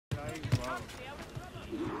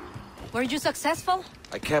Were you successful?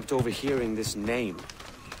 I kept overhearing this name.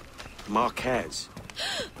 Marquez.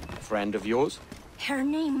 Friend of yours? Her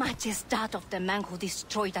name matches that of the man who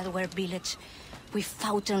destroyed our village. We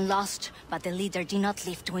fought and lost, but the leader did not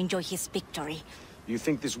live to enjoy his victory. You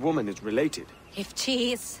think this woman is related? If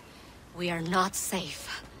she is, we are not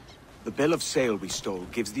safe. The bill of sale we stole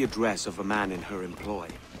gives the address of a man in her employ.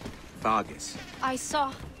 Vargas. I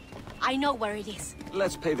saw. I know where it is.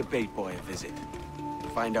 Let's pay the bait boy a visit.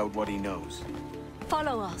 Find out what he knows.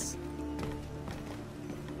 Follow us.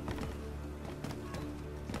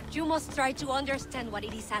 You must try to understand what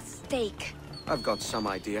it is at stake. I've got some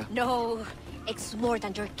idea. No, it's more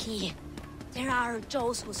than your key. There are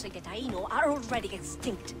those who say that Taino are already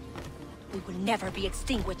extinct. We will never be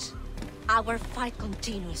extinguished. Our fight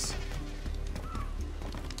continues.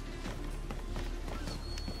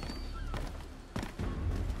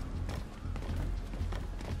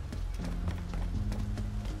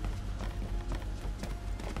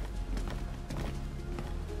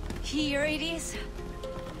 Here it is.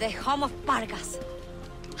 The home of Vargas.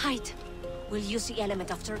 Hide. We'll use the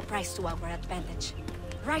element of surprise to our advantage.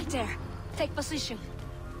 Right there. Take position.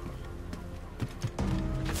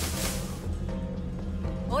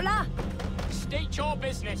 Hola! State your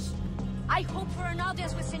business. I hope for an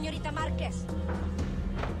audience with Señorita Marquez.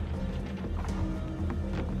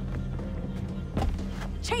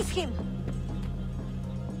 Chase him!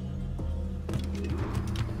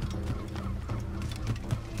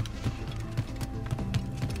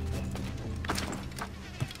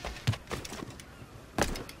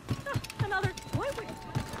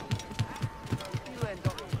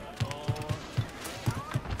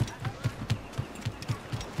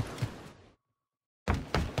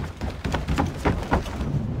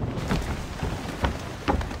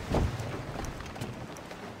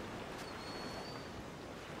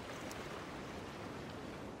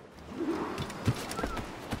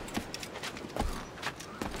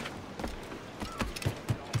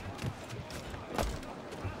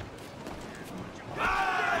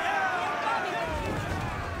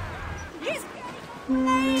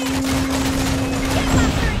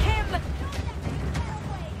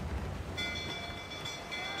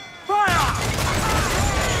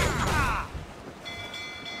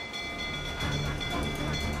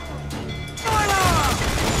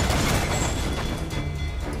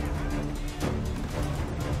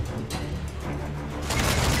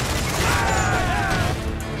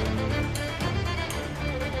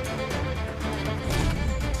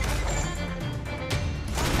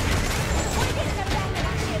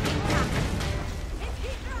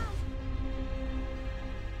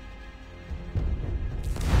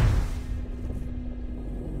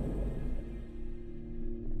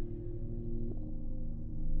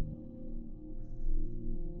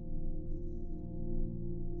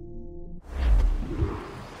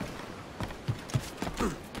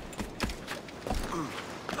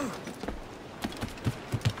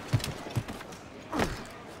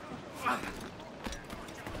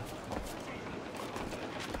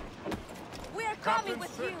 Coming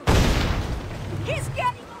with you! He's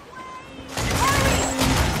getting away! Hurry!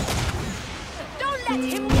 Don't let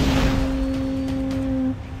him...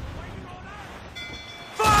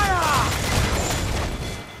 Fire!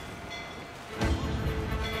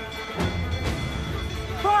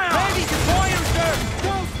 Fire! Ready to boil, sir!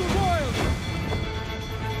 Close to boil!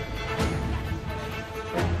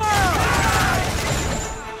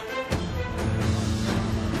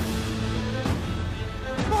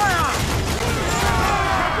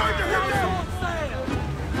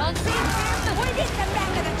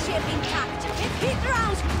 If he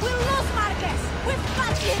drowns, we'll lose Marquez! We've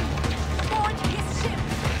got him! Board his ship!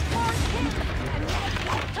 Board him! And make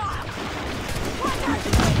him talk! What are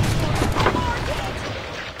you waiting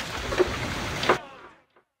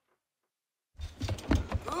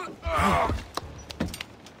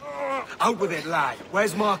for? Out with it, lad.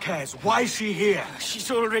 Where's Marquez? Why is she here?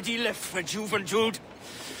 She's already left for Juventude.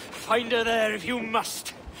 Find her there if you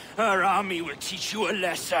must. Her army will teach you a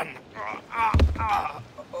lesson.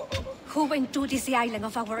 Juventude is the island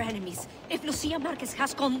of our enemies. If Lucia Marquez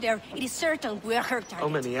has gone there, it is certain we are her target. How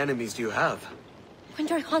many enemies do you have? When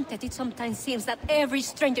you're hunted, it sometimes seems that every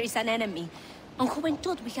stranger is an enemy. On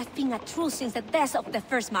Juventude, we have been at truce since the death of the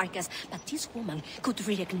first Marquez, but this woman could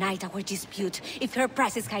reignite our dispute if her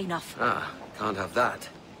price is high enough. Ah, can't have that.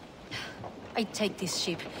 I take this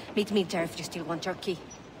ship. Meet me there if you still want your key.